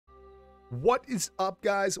What is up,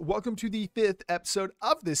 guys? Welcome to the 5th episode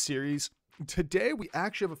of this series. Today, we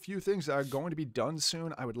actually have a few things that are going to be done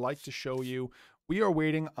soon. I would like to show you. We are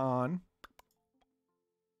waiting on...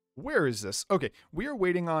 Where is this? Okay, we are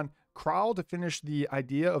waiting on Kral to finish the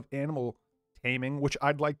idea of animal taming, which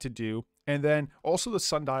I'd like to do. And then also the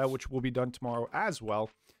sundial, which will be done tomorrow as well.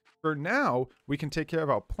 For now, we can take care of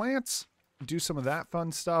our plants, do some of that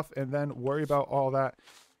fun stuff, and then worry about all that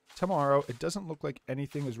tomorrow. It doesn't look like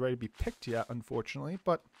anything is ready to be picked yet, unfortunately,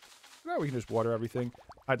 but now we can just water everything.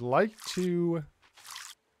 I'd like to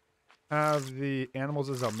have the animals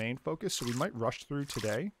as our main focus, so we might rush through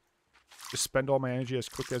today. Just spend all my energy as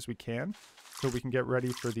quick as we can so we can get ready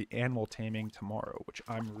for the animal taming tomorrow, which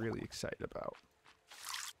I'm really excited about.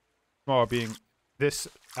 Tomorrow being this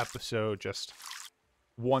episode just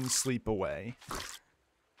one sleep away.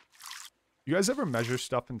 You guys ever measure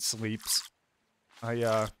stuff in sleeps?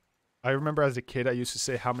 I remember as a kid, I used to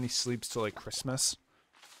say how many sleeps till like Christmas,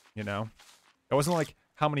 you know? It wasn't like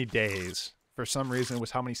how many days. For some reason, it was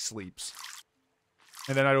how many sleeps.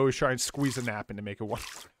 And then I'd always try and squeeze a nap in to make it one.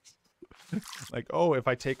 Like, oh, if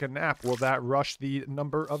I take a nap, will that rush the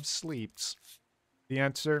number of sleeps? The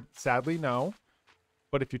answer, sadly, no.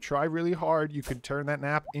 But if you try really hard, you could turn that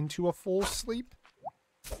nap into a full sleep.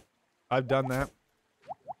 I've done that.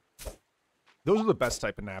 Those are the best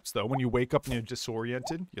type of naps, though. When you wake up and you're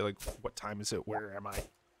disoriented, you're like, what time is it? Where am I?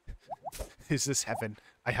 Is this heaven?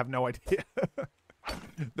 I have no idea.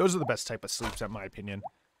 Those are the best type of sleeps, in my opinion.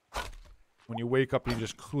 When you wake up and you're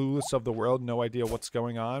just clueless of the world, no idea what's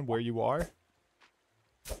going on, where you are,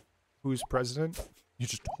 who's president, you're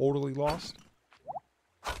just totally lost.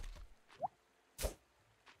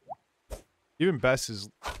 Even best is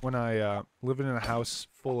when I living in a house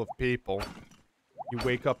full of people. You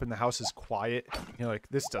wake up and the house is quiet. You're like,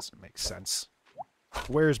 this doesn't make sense.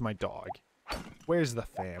 Where's my dog? Where's the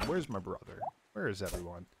fam? Where's my brother? Where is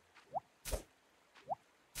everyone?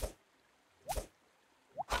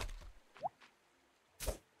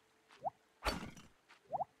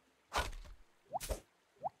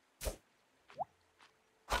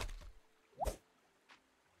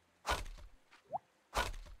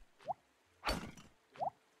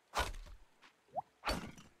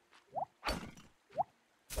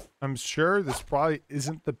 I'm sure this probably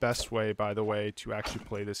isn't the best way, by the way, to actually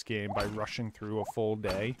play this game by rushing through a full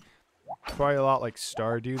day. Probably a lot like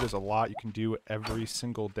Stardew. There's a lot you can do every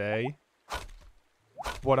single day.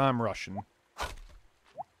 What I'm rushing.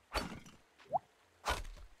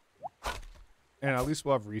 And at least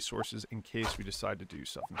we'll have resources in case we decide to do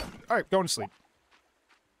something. Alright, going to sleep.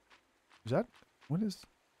 Is that... What is...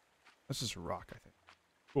 That's just a rock, I think.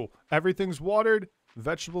 Cool. Everything's watered.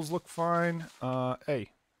 Vegetables look fine.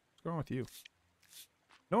 Hey. What's going on with you?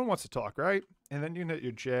 No one wants to talk, right? And then you hit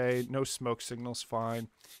your J. No smoke signals, fine.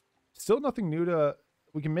 Still nothing new to...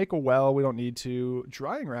 We can make a well. We don't need to.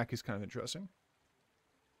 Drying rack is kind of interesting.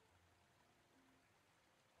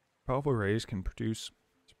 Powerful rays can produce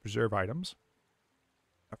to preserve items.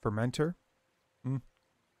 A fermenter.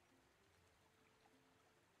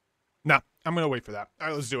 Nah, I'm going to wait for that. All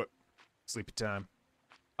right, let's do it. Sleepy time.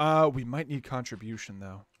 We might need contribution,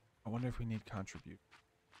 though. I wonder if we need contribution.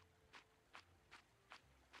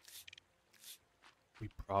 We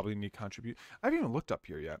probably need contribute. I haven't even looked up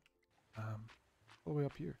here yet. All the way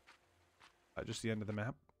up here. Just the end of the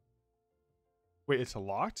map. Wait, it's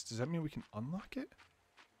locked? Does that mean we can unlock it?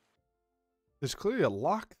 There's clearly a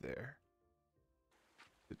lock there.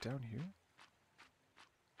 Is it down here?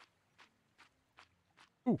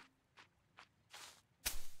 Ooh.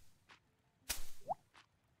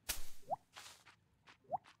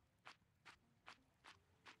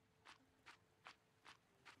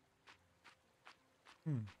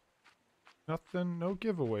 Nothing, no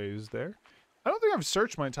giveaways there. I don't think I've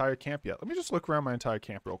searched my entire camp yet. Let me just look around my entire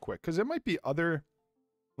camp real quick, because there might be other,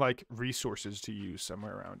 like, resources to use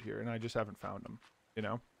somewhere around here, and I just haven't found them, you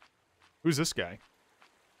know? Who's this guy?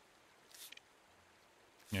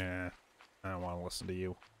 Yeah, I don't want to listen to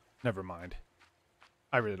you. Never mind.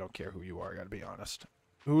 I really don't care who you are, I gotta be honest.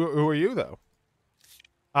 Who are you, though?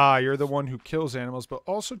 Ah, you're the one who kills animals, but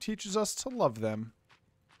also teaches us to love them.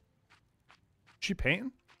 She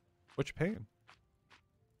painting? What you painting?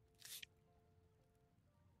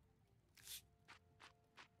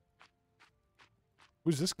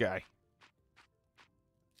 Who's this guy?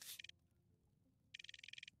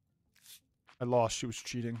 I lost. She was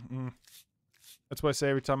cheating. That's what I say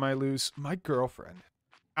every time I lose. My girlfriend.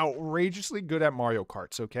 Outrageously good at Mario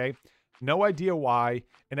Karts, okay? No idea why.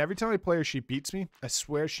 And every time I play her, she beats me. I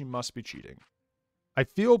swear she must be cheating. I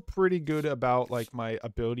feel pretty good about like my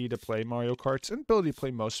ability to play Mario Karts and ability to play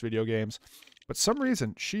most video games. But some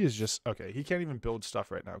reason she is just okay. He can't even build stuff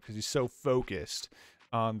right now because he's so focused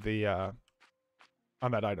on the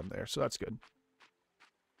on that item there. So that's good.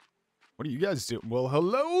 What are you guys doing? Well,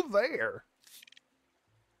 hello there.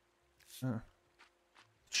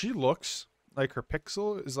 She looks like her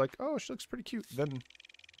pixel is like, oh, she looks pretty cute. Then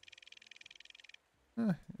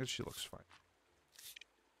she looks fine.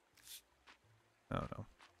 I don't know.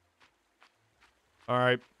 All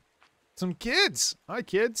right. Some kids. Hi,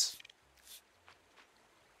 kids.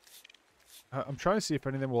 I'm trying to see if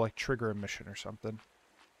any of them will, like, trigger a mission or something.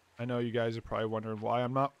 I know you guys are probably wondering why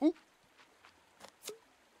I'm not... Ooh!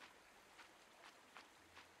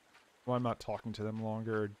 Why I'm not talking to them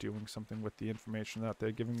longer or doing something with the information that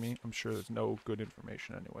they're giving me. I'm sure there's no good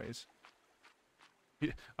information anyways.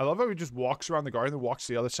 I love how he just walks around the garden and walks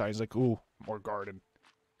to the other side. He's like, ooh, more garden.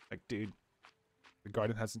 Like, dude, the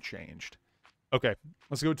garden hasn't changed. Okay,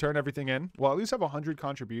 let's go turn everything in. Well, at least have 100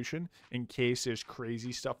 contribution in case there's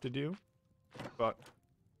crazy stuff to do. But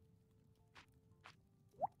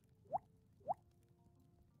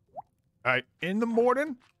all right, in the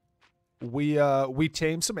morning, we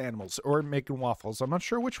tame some animals or making waffles. I'm not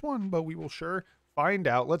sure which one, but we will sure find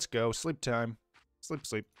out. Let's go. Sleep time. Sleep,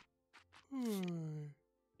 sleep.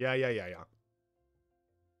 Yeah.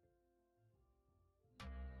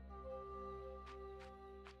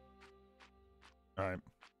 All right.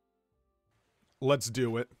 Let's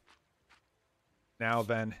do it. Now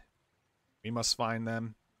then, we must find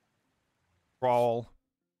them. Crawl.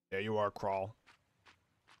 There you are, Crawl.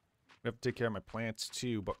 We have to take care of my plants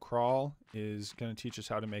too, but Crawl is going to teach us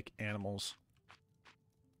how to make animals.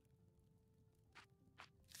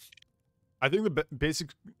 I think the basic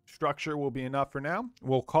structure will be enough for now.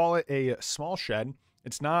 We'll call it a small shed.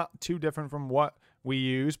 It's not too different from what we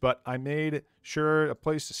use, but I made sure a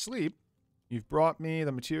place to sleep. You've brought me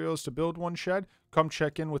the materials to build one shed. Come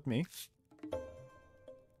check in with me.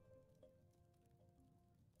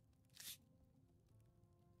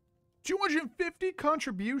 $250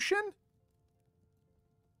 contribution?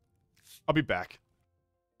 I'll be back.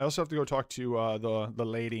 I also have to go talk to the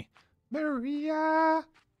lady. Maria!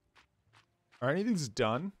 Are any of these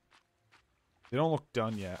done? They don't look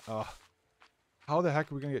done yet. How the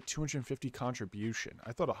heck are we going to get 250 contribution?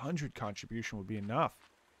 I thought 100 contribution would be enough.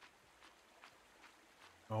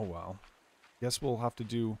 Oh, well. Guess we'll have to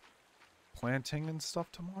do planting and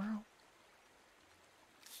stuff tomorrow.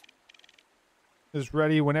 Is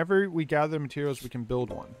ready. Whenever we gather materials, we can build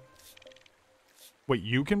one. Wait,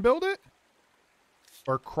 you can build it?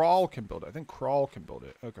 Or Crawl can build it? I think Crawl can build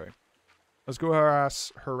it. Okay. Let's go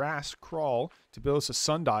harass Crawl to build us a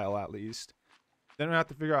sundial at least. Then we have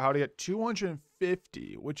to figure out how to get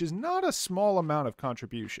 250, which is not a small amount of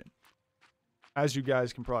contribution. As you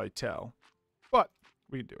guys can probably tell. But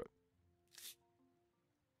we can do it.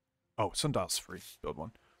 Oh, sundial's free. Build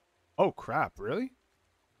one. Oh, crap. Really?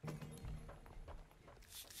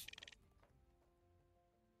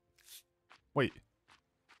 Wait.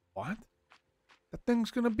 What? That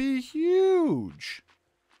thing's gonna be huge.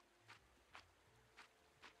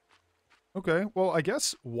 Okay, well, I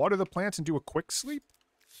guess water the plants and do a quick sleep.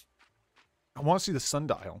 I want to see the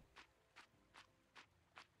sundial.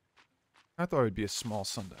 I thought it would be a small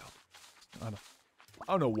sundial. I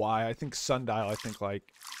don't know why. I think sundial, I think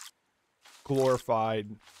like glorified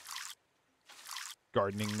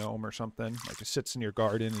gardening gnome or something. Like it sits in your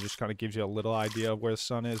garden and just kind of gives you a little idea of where the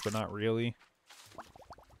sun is, but not really.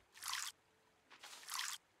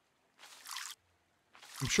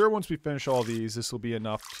 I'm sure once we finish all these, this will be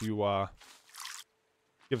enough to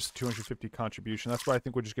give us 250 contribution. That's why I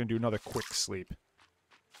think we're just going to do another quick sleep.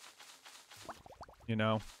 You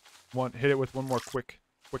know? Hit it with one more quick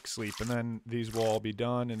sleep, and then these will all be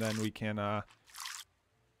done, and then we can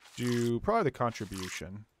do probably the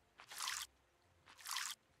contribution.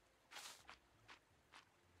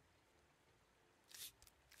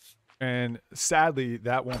 And sadly,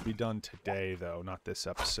 that won't be done today, though. Not this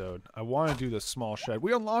episode. I want to do the small shed.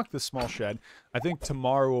 We unlocked the small shed. I think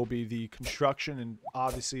tomorrow will be the construction and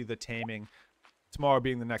obviously the taming. Tomorrow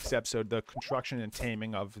being the next episode, the construction and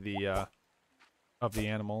taming of the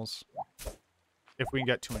animals. If we can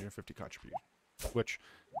get 250 contribution, which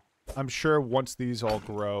I'm sure once these all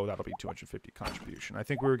grow, that'll be 250 contribution. I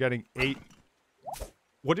think we were getting 8.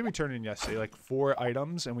 What did we turn in yesterday? Like 4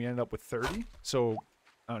 items, and we ended up with 30. So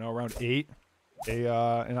I don't know, around 8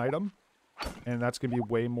 an item, and that's gonna be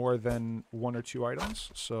way more than 1 or 2 items.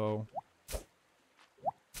 So,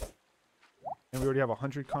 and we already have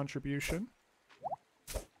 100 contribution.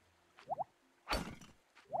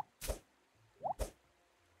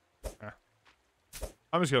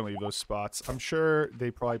 I'm just gonna leave those spots. I'm sure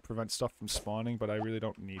they probably prevent stuff from spawning, but I really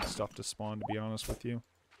don't need stuff to spawn, to be honest with you.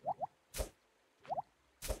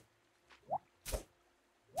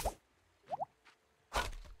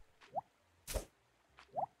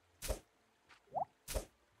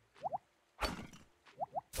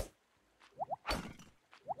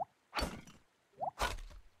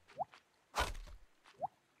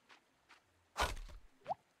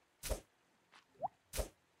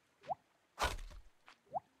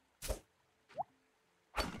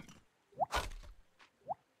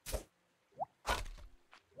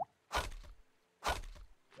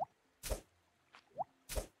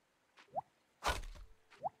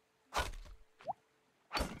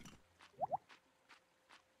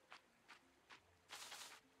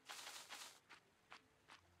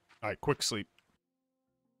 Alright, quick sleep.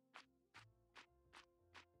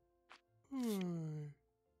 We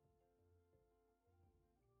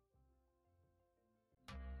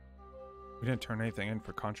didn't turn anything in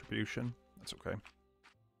for contribution. That's okay.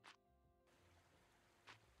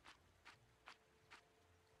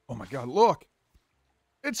 Oh my god, look!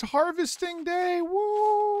 It's harvesting day!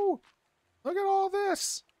 Woo! Look at all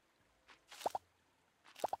this!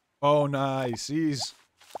 Oh, nice. These,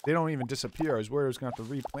 they don't even disappear. I was worried I was going to have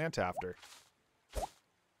to replant after.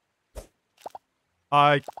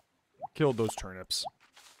 I killed those turnips.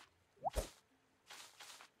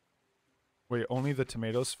 Wait, only the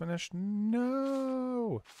tomatoes finished?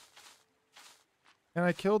 No! And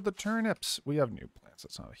I killed the turnips. We have new plants.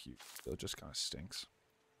 That's not a huge deal. It just kind of stinks.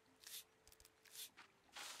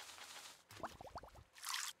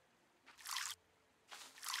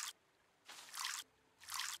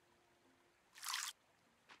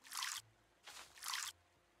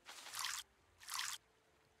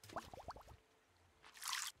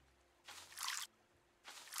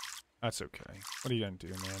 That's okay. What are you gonna do,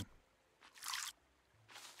 man?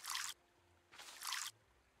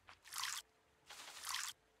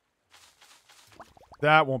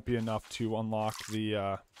 That won't be enough to unlock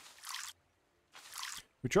the,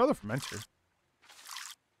 we draw the fermenter.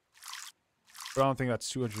 But I don't think that's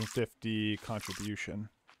 250 contribution.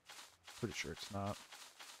 Pretty sure it's not.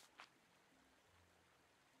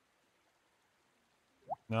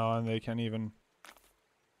 No, and they can't even...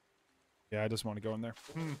 Yeah, I just want to go in there.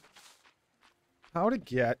 How to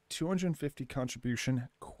get 250 contribution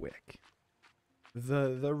quick?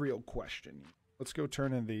 The real question. Let's go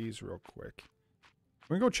turn in these real quick.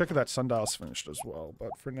 We're gonna go check if that sundial's finished as well,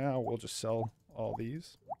 but for now we'll just sell all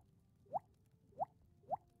these.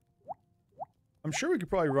 I'm sure we could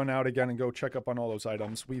probably run out again and go check up on all those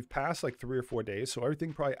items. We've passed like 3 or 4 days, so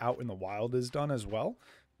everything probably out in the wild is done as well,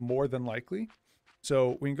 more than likely.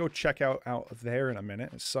 So we can go check out there in a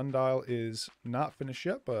minute. Sundial is not finished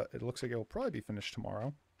yet, but it looks like it will probably be finished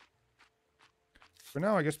tomorrow. For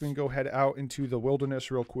now, I guess we can go head out into the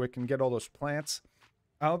wilderness real quick and get all those plants.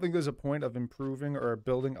 I don't think there's a point of improving or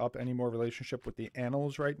building up any more relationship with the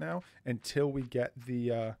animals right now until we get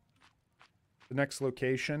the next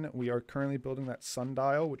location. We are currently building that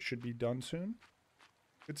sundial, which should be done soon.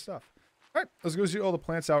 Good stuff. All right, let's go see all the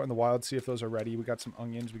plants out in the wild, see if those are ready. We got some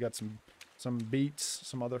onions, we got some beets,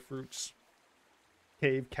 some other fruits,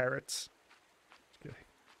 cave carrots.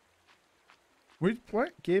 We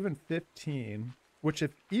gave in 15, which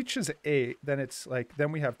if each is 8, then it's like,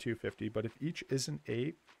 then we have 250. But if each isn't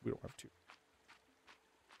 8, we don't have 2.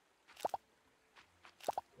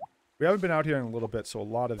 We haven't been out here in a little bit, so a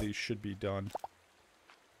lot of these should be done.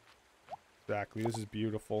 Exactly, this is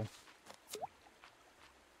beautiful.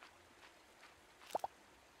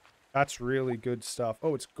 That's really good stuff.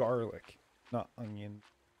 Oh, it's garlic, not onion.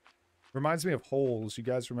 Reminds me of Holes. You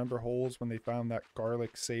guys remember Holes when they found that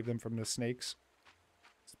garlic saved them from the snakes?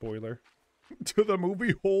 Spoiler. To the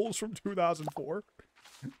movie Holes from 2004.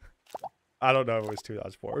 I don't know if it was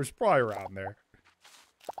 2004. It was probably around there.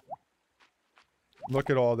 Look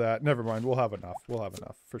at all that. Never mind. We'll have enough. We'll have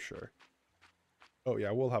enough for sure. Oh,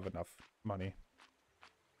 yeah. We'll have enough money.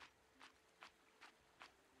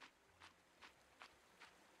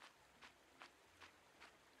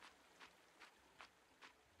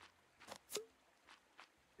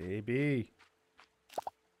 Baby.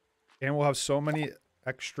 And we'll have so many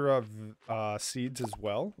extra seeds as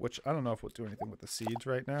well, which I don't know if we'll do anything with the seeds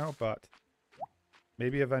right now, but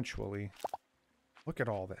maybe eventually. Look at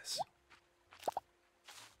all this.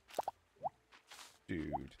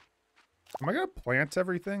 Dude. Am I going to plant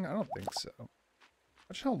everything? I don't think so.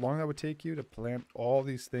 Imagine how long that would take you to plant all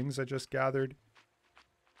these things I just gathered.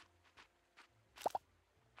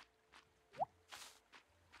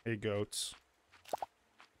 Hey, goats.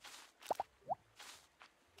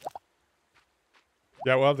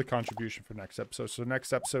 Yeah, we'll have the contribution for next episode. So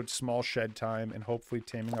next episode, small shed time and hopefully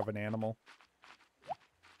taming of an animal.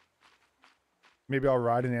 Maybe I'll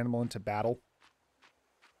ride an animal into battle.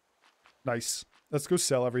 Nice. Let's go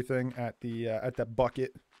sell everything at that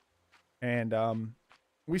bucket. And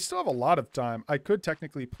we still have a lot of time. I could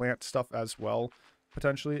technically plant stuff as well,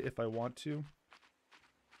 potentially, if I want to.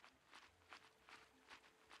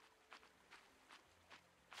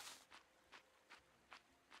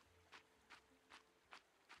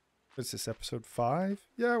 Is this episode 5?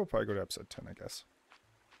 Yeah, we'll probably go to episode 10, I guess.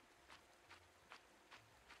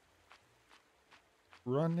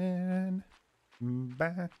 Running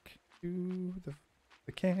back to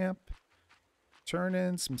the camp. Turn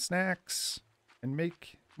in some snacks and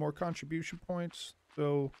make more contribution points.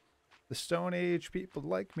 So the Stone Age people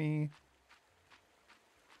like me.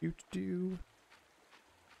 Do.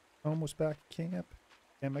 Almost back at camp.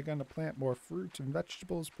 Am I going to plant more fruits and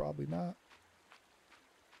vegetables? Probably not.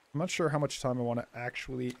 I'm not sure how much time I want to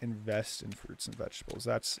actually invest in fruits and vegetables.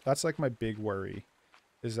 That's like my big worry,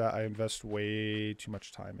 is that I invest way too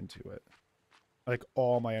much time into it. Like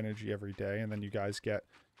all my energy every day, and then you guys get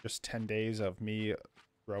just 10 days of me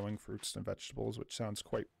growing fruits and vegetables, which sounds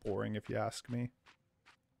quite boring if you ask me.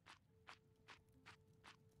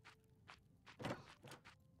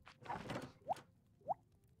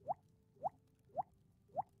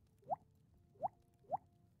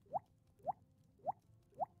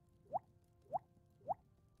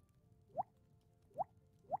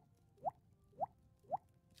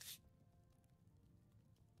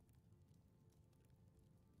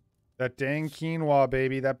 That dang quinoa,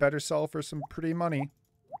 baby. That better sell for some pretty money.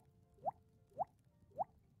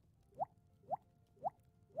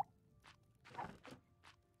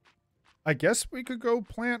 I guess we could go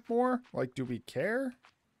plant more. Like, do we care?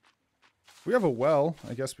 We have a well.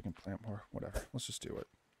 I guess we can plant more. Whatever. Let's just do it.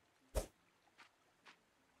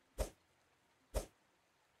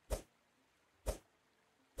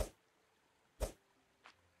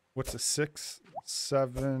 What's a 6,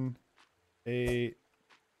 7, 8,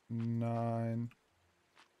 9?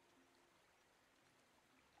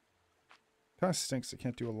 Kind of stinks I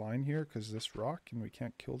can't do a line here because this rock, and we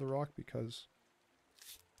can't kill the rock because...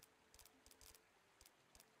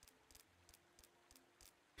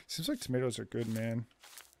 Seems like tomatoes are good, man.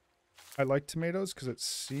 I like tomatoes because it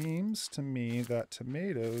seems to me that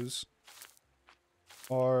tomatoes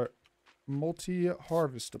are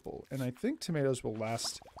multi-harvestable. And I think tomatoes will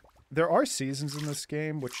last... There are seasons in this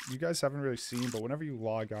game, which you guys haven't really seen, but whenever you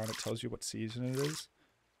log on, it tells you what season it is.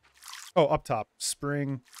 Oh, up top.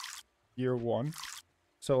 Spring, year 1.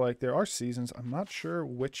 So, like, there are seasons. I'm not sure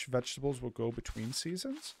which vegetables will go between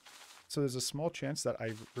seasons. So there's a small chance that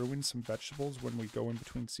I ruin some vegetables when we go in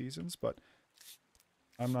between seasons, but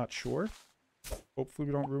I'm not sure. Hopefully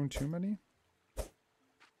we don't ruin too many.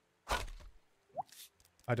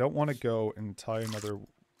 I don't want to go and tie another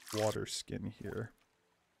water skin here.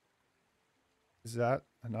 Is that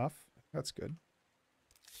enough? That's good.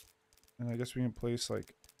 And I guess we can place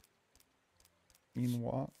like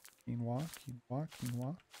quinoa.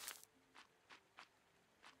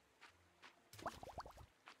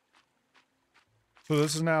 So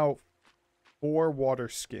this is now 4 water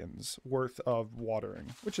skins worth of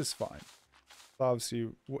watering, which is fine. Obviously,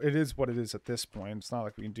 it is what it is at this point. It's not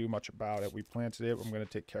like we can do much about it. We planted it. I'm going to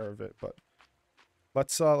take care of it. But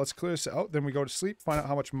let's clear this out. Then we go to sleep, find out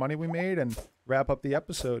how much money we made, and wrap up the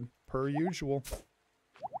episode per usual.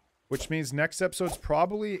 Which means next episode's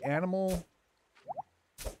probably animal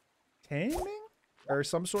taming? Or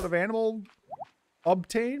some sort of animal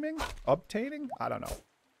obtaining? Obtaining? I don't know.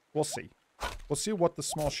 We'll see. We'll see what the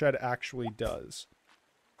small shed actually does.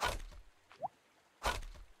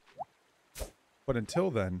 But until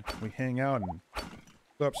then, we hang out and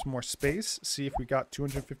clear up some more space, see if we got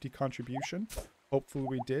 250 contribution. Hopefully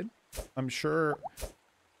we did. I'm sure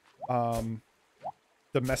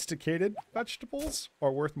domesticated vegetables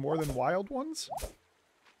are worth more than wild ones.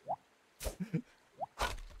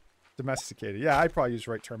 Domesticated. Yeah, I probably used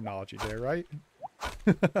the right terminology there, right?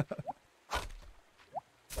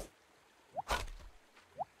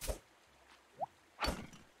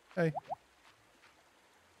 Hey.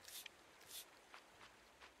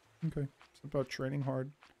 Okay. It's about training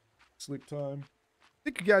hard. Sleep time.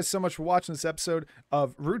 Thank you guys so much for watching this episode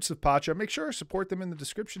of Roots of Pacha. Make sure to support them in the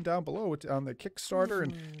description down below on the Kickstarter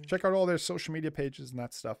and check out all their social media pages and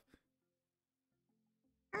that stuff.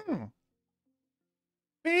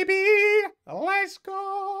 Baby, let's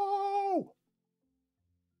go!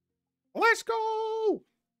 Let's go!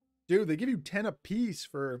 Dude, they give you 10 a piece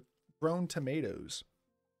for grown tomatoes.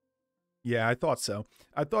 Yeah, I thought so.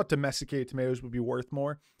 I thought domesticated tomatoes would be worth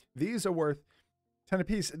more. These are worth 10 a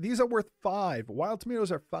piece. These are worth 5. Wild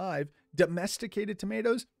tomatoes are 5. Domesticated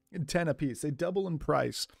tomatoes, 10 a piece. They double in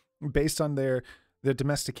price based on their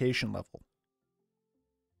domestication level.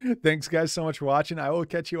 Thanks, guys, so much for watching. I will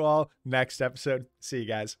catch you all next episode. See you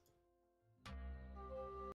guys.